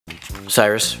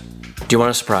Cyrus, do you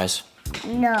want a surprise?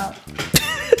 No.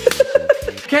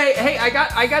 Okay, hey,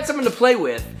 I got something to play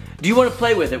with. Do you want to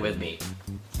play with it with me?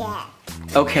 Yeah.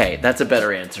 Okay, that's a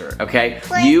better answer, okay?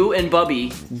 You and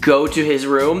Bubby go to his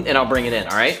room and I'll bring it in,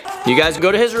 all right? You guys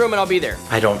go to his room and I'll be there.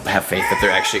 I don't have faith that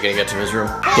they're actually gonna get to his room.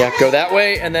 Yeah, go that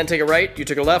way and then take a right. You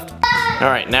took a left. All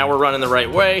right, now we're running the right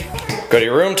way. Go to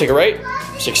your room, take a right.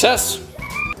 Success.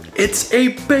 It's a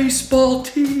baseball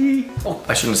tee. Oh,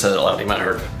 I shouldn't have said it loud, he might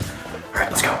hurt. All right,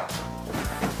 let's go.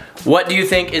 What do you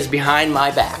think is behind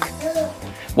my back?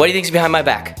 What do you think is behind my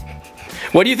back?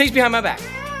 What do you think is behind my back?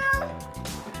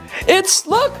 It's,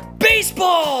 look,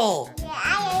 baseball!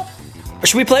 Yeah.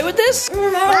 Should we play with this?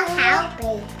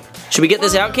 No. Should we get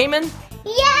this out, Kaymen?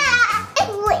 Yeah.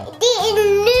 It's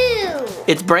new.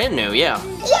 It's brand new, yeah.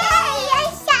 Yeah,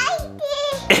 excited.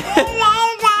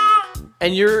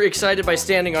 And you're excited by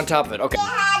standing on top of it, okay.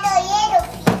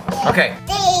 Okay.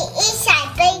 It's a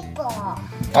baseball.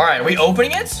 All right, are we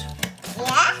opening it?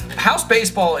 Yeah. House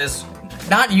baseball is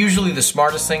not usually the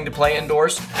smartest thing to play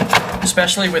indoors,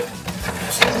 especially with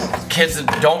kids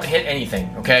that don't hit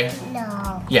anything, okay?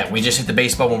 No. Yeah, we just hit the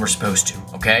baseball when we're supposed to,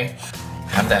 okay?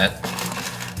 Have that.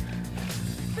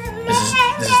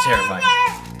 This is terrifying.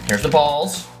 Here's the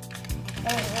balls.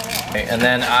 Okay, and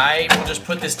then I will just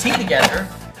put this tee together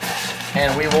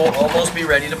and we will almost be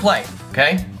ready to play,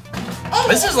 okay?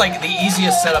 This is like the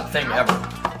easiest setup thing ever.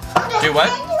 Do what?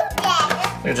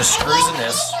 They're just screws in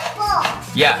this.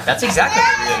 Yeah, that's exactly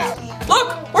what we're gonna do.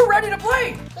 Look, we're ready to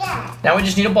play. Yeah. Now we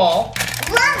just need a ball.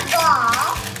 One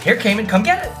ball. Here, Kaymen, come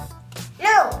get it.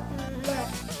 No.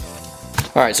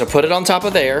 All right, so put it on top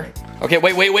of there. Okay,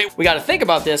 wait. We gotta think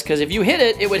about this because if you hit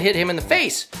it, it would hit him in the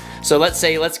face. So let's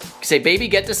say, baby,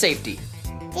 get to safety.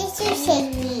 This is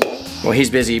safety. Well, he's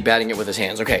busy batting it with his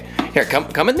hands. Okay, here,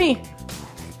 come with me.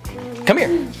 Come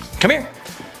here.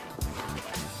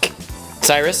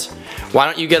 Cyrus, why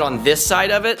don't you get on this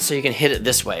side of it so you can hit it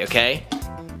this way, okay?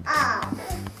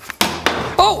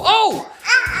 Oh!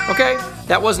 Okay,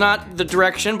 that was not the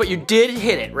direction, but you did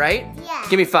hit it, right? Yeah.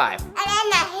 Give me 5. And then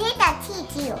I hit the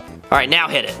T too. All right, now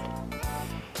hit it.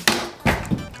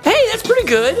 Hey, that's pretty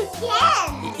good.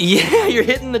 Yeah. Yeah, you're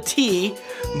hitting the tee,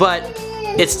 but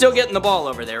it's still getting the ball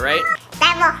over there, right?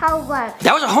 That was a home run.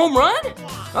 That was a home run?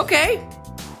 Okay.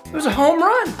 It was a home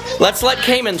run. Let's let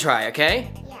Kaymen try,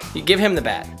 okay? Yeah. You give him the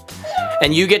bat.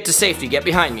 And you get to safety. Get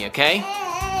behind me, okay?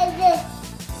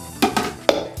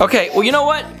 Okay, well, you know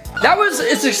what? That was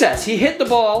a success. He hit the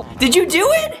ball. Did you do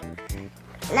it?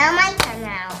 Now my turn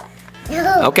now.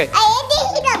 No. Okay.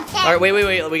 I hit the bat. All right,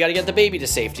 wait. We gotta get the baby to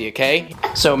safety, okay?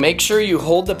 So make sure you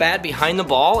hold the bat behind the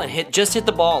ball and just hit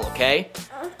the ball, okay?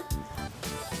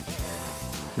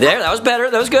 There, that was better.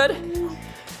 That was good.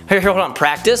 Here, hold on.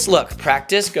 Practice. Look,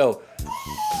 practice. Go.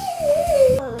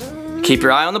 Keep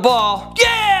your eye on the ball.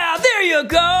 Yeah, there you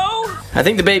go. I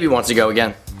think the baby wants to go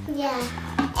again. Yeah.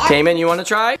 Kaymen, you want to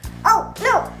try? Oh,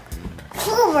 no.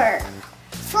 Forward.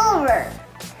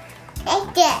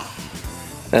 Like that.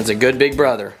 That's a good big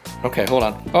brother. Okay, hold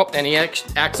on. Oh, and he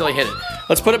accidentally hit it.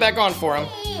 Let's put it back on for him.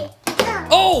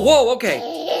 Oh, whoa, okay.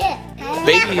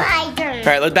 Baby. All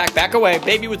right, let's back away.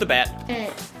 Baby with the bat.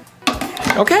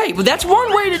 Okay, well that's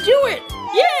one way to do it.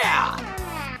 Yeah.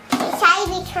 It's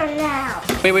Ivy's turn now.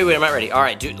 Wait, I'm not ready. All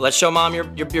right, dude, let's show Mom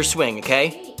your swing, okay?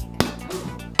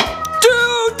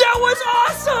 Dude, that was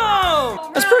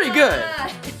awesome. That's pretty good.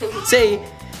 Say,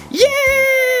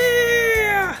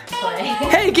 yeah.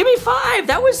 Hey, give me 5.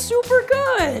 That was super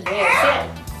good.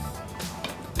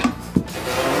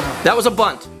 That was a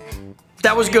bunt.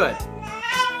 That was good.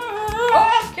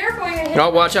 Oh, careful. Oh,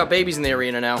 watch out, baby's in the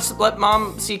arena now. Let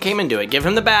Mom see Kaymen do it. Give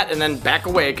him the bat and then back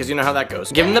away, because you know how that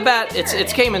goes. Give him the bat. It's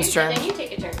Kaymen's turn. Then you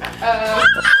take a turn.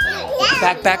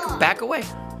 Back away.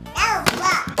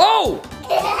 Oh!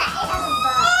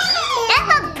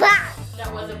 That's a bus.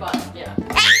 That was a butt, yeah.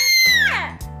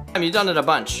 You've done it a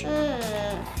bunch.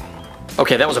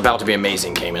 Okay, that was about to be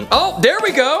amazing, Kaymen. Oh, there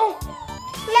we go.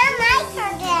 Now my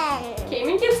turn then.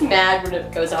 Kaymen gets mad when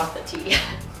it goes off the tee.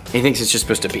 He thinks it's just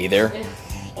supposed to be there.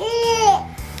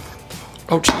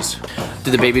 Oh, jeez.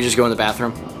 Did the baby just go in the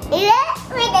bathroom?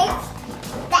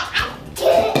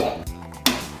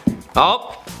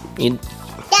 Oh.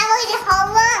 That was a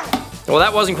home run. Well,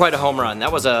 that wasn't quite a home run.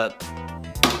 That was a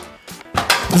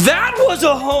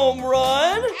home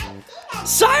run.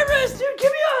 Cyrus, dude,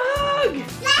 give me a hug.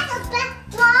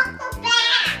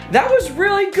 That was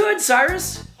really good,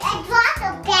 Cyrus.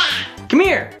 Come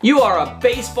here. You are a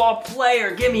baseball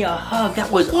player. Give me a hug.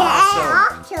 That was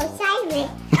awesome. Also Cyrus.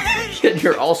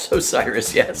 You're also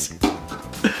Cyrus, yes.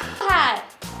 Pat.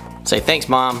 Say thanks,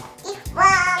 Mom. Well,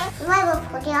 I will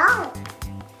put it on.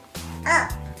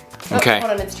 Okay.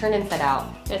 Hold on, it's turned inside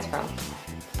out. It's from.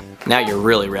 Now you're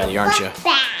really ready, aren't you?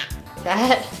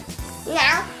 That.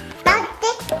 Now, not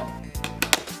this.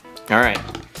 All right.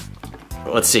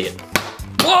 Let's see it.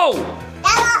 Whoa!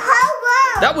 That was whole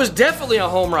world. That was definitely a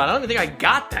home run. I don't even think I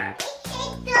got that. Do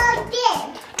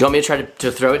This. you want me to try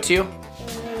to throw it to you?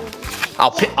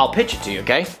 I'll pitch it to you,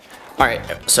 okay? All right.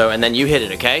 So and then you hit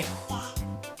it, okay?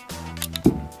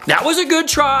 That was a good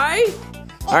try.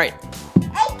 All right.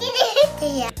 I didn't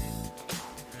hit it.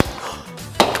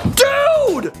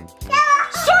 Dude!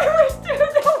 Cyrus, dude,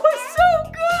 that was so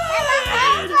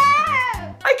good!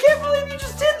 I can't believe you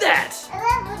just did that.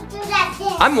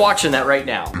 I'm watching that right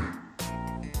now.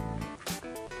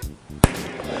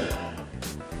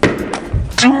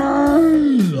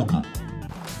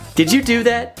 Did you do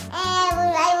that?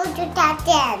 I will do that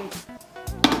then.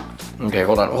 Okay,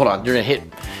 hold on. You're gonna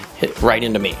hit right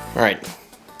into me. All right.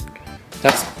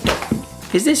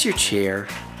 Is this your chair?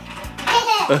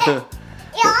 You also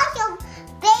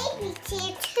baby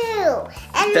chair too.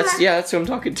 And That's who I'm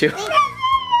talking to.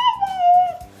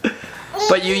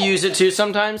 But you use it too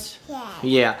sometimes? Yeah.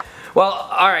 Yeah. Well,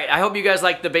 all right. I hope you guys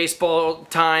like the baseball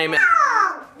time.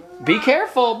 Be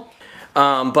careful.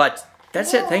 But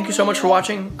that's it. Thank you so much for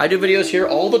watching. I do videos here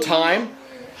all the time.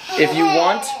 If you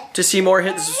want to see more,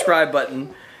 hit the subscribe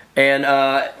button. And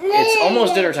it's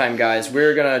almost dinner time, guys.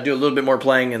 We're gonna do a little bit more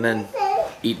playing and then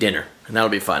eat dinner, and that'll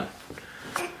be fun.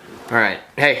 All right.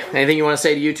 Hey, anything you want to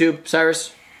say to YouTube,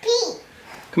 Cyrus? P.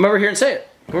 Come over here and say it.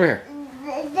 Come over here.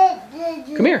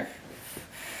 Come here.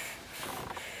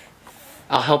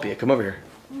 I'll help you. Come over here.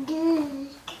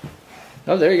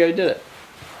 Oh, there you go. You did it.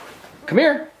 Come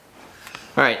here.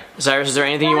 All right, Cyrus, is there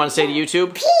anything you want to say to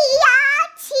YouTube?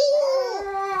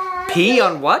 Pee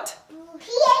on what?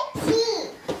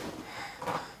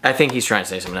 I think he's trying to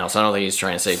say something else. I don't think he's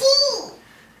trying to say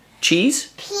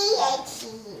cheese.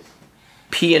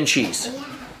 Pea and cheese.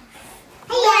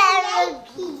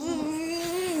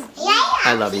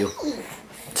 I love you,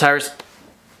 Cyrus.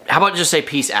 How about just say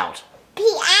peace out? Peace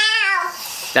out.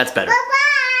 That's better.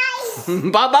 Bye-bye.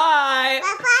 Bye-bye.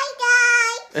 Bye-bye,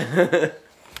 guys.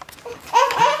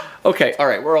 Okay, all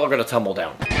right, we're all gonna tumble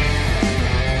down.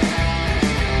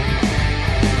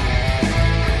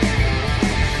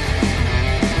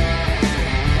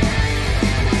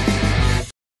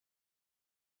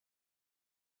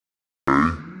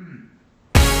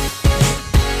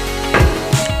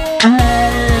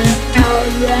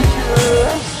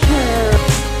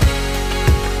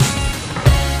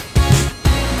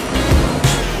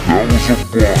 That was a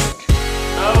block.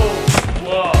 Oh,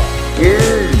 whoa.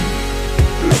 Hey!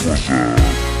 That was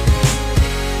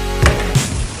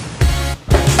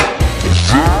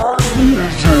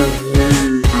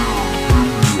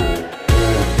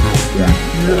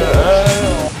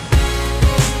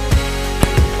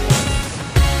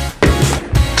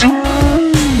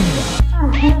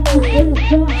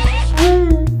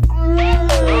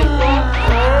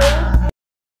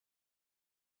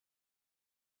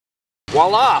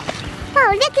Voila!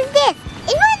 Oh, look at this.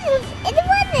 It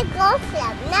wasn't a golf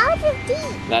club. Now it's a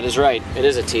tee. That is right. It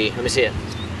is a T. Let me see it.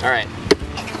 All right.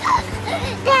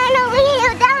 Down over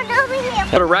here. Down over here.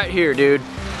 Put it right here, dude.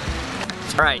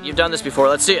 All right, you've done this before.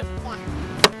 Let's see it.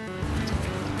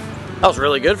 That was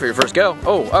really good for your first go.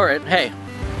 Oh, all right. Hey.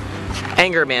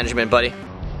 Anger management, buddy.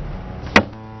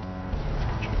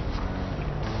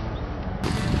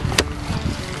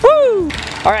 Woo!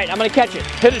 All right, I'm gonna catch it.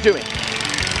 Hit it to me.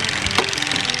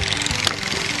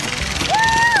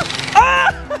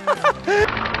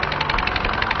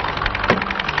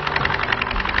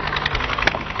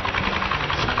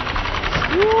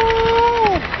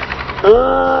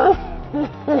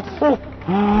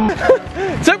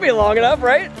 Took me long enough,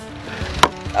 right?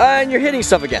 And you're hitting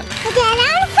stuff again. Okay, I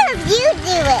want to film you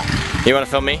do it. You want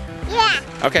to film me? Yeah.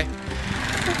 Okay.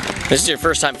 This is your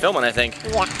first time filming, I think.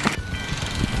 Yeah.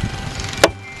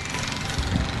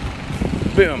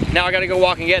 Boom. Now I gotta go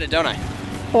walk and get it, don't I?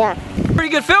 Yeah. Pretty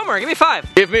good filmer. Give me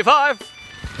 5. Give me 5.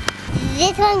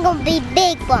 This one gonna be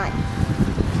big one.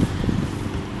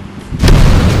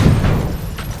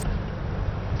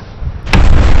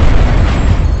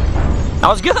 That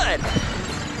was good.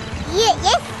 Yeah,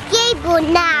 let's skateboard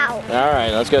now. All right,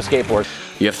 let's go skateboard.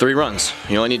 You have 3 runs.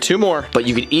 You only need 2 more, but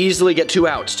you could easily get 2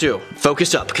 outs too.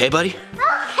 Focus up, okay, buddy?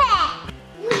 Okay.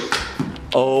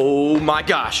 Oh my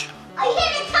gosh. Are you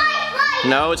gonna try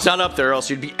No, it's not up there, or else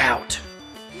you'd be out.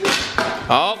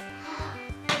 Oh.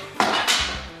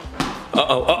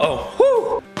 Uh-oh, uh-oh.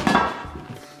 Woo.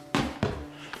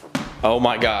 Oh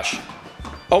my gosh.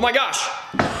 Oh my gosh.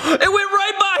 It went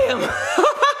right by him.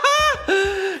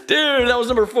 Dude, that was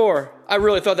number 4. I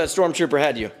really thought that stormtrooper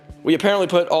had you. We apparently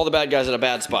put all the bad guys at a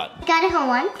bad spot. Gotta go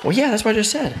on. Well, yeah, that's what I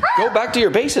just said. Go back to your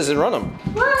bases and run them.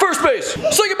 First base,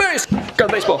 second base. Got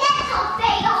the baseball.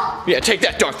 Yeah, take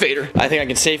that, Darth Vader. I think I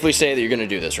can safely say that you're gonna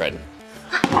do this, right?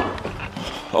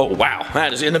 Oh, wow,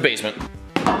 that is in the basement.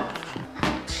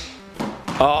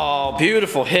 Oh,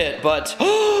 beautiful hit, but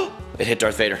it hit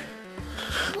Darth Vader.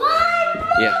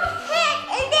 Yeah.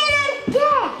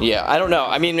 Yeah, I don't know.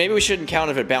 I mean, maybe we shouldn't count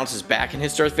if it bounces back and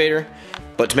hits Darth Vader,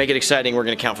 but to make it exciting, we're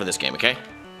gonna count for this game, okay?